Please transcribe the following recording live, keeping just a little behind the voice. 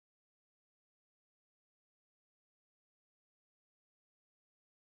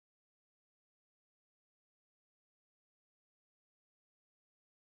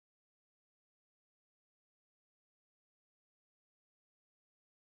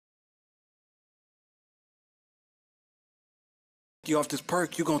You off this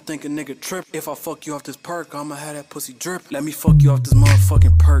perk, you gon' think a nigga trip. If I fuck you off this perk, I'ma have that pussy drip. Let me fuck you off this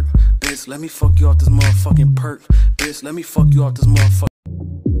motherfucking perk, bitch. Let me fuck you off this motherfucking perk, bitch. Let me fuck you off this motherfucking.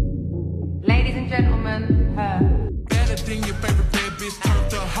 Ladies and gentlemen, her. Better than your favorite bad bitch. Turned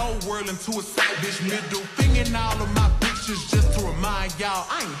the whole world into a side bitch. Middle finger in all of my pictures just to remind y'all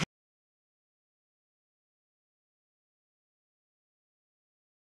I ain't.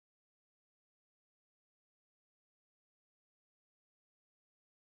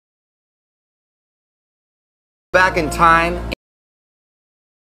 Back in time.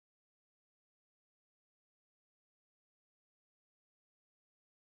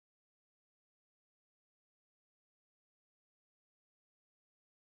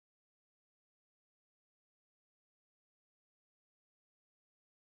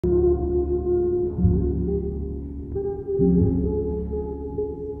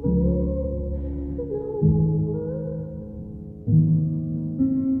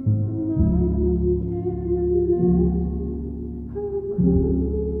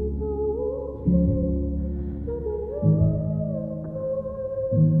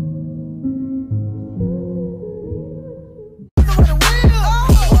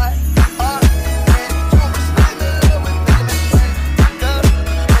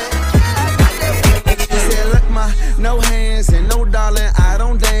 No hands and no darling, I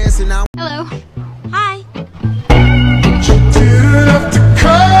don't dance and I. Hello. Hi.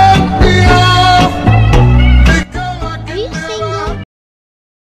 Are you single?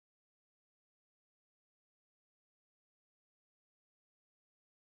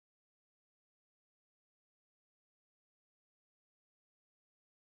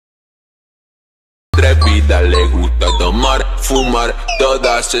 Vida, le gusta tomar, fumar,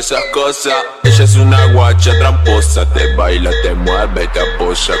 todas esas cosas. Ella es una guacha tramposa, te baila, te mueve, te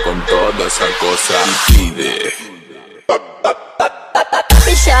apoya con toda esa cosa y pide.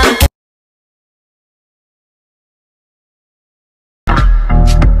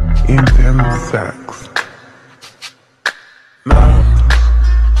 Intense sex.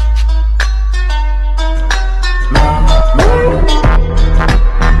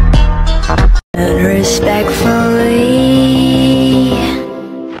 Respectfully.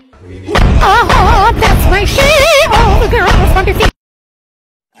 Oh, that's my shit. All the girls want to see.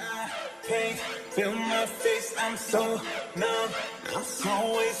 I can't feel my face, I'm so numb. I'm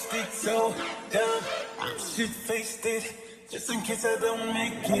so wasted, so dumb. I'm shit-faced it, just in case I don't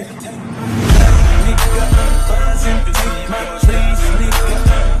make it. Take my nigga, I'm buzzing. Take my place, nigga,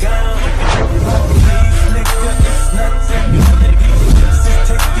 I'm gone. Please, nigga, it's nothing. This is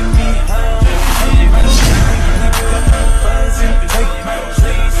taking me home. Take my nigga, I'm buzzing. Take my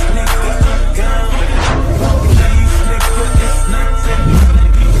place, nigga, I'm gone. Please, nigga, it's nothing.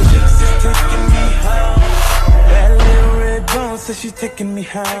 This is taking me home. That little red bone says she's taking me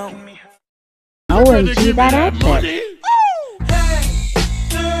home. OMG, that outfit.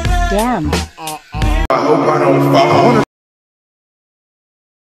 Damn. I hope I don't fall.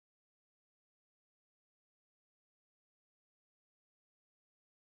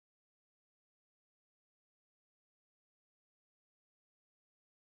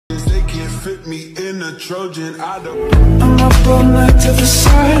 They can't fit me in a Trojan. I'm up all night to the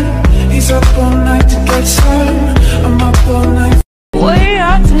sun. He's up all night to get some. I'm up all night. Way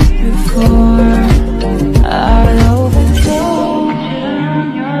out before. I know the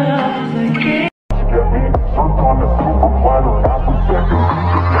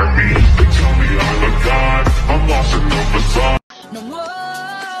no more.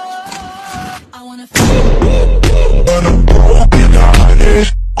 I wanna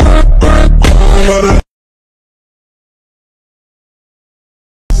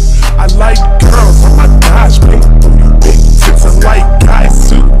I like girls, oh my gosh, big booty, big tits. I like guys,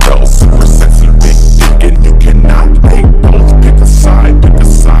 super girls, super sexy, big dick, and you cannot make both. Pick a side, pick a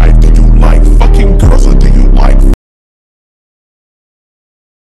side. Do you like fucking girls or do you like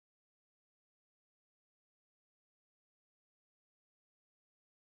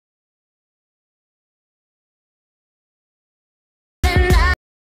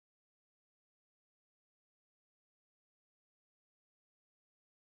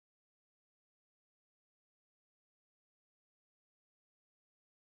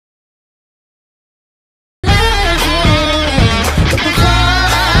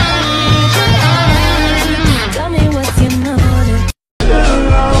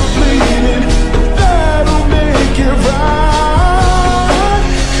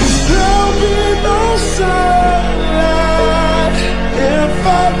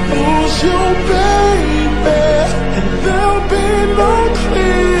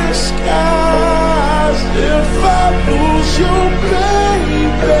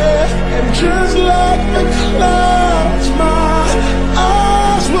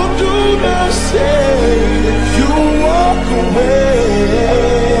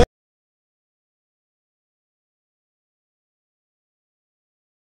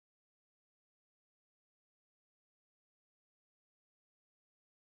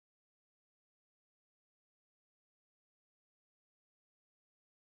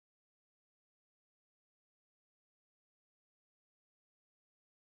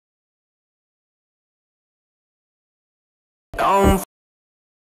Don't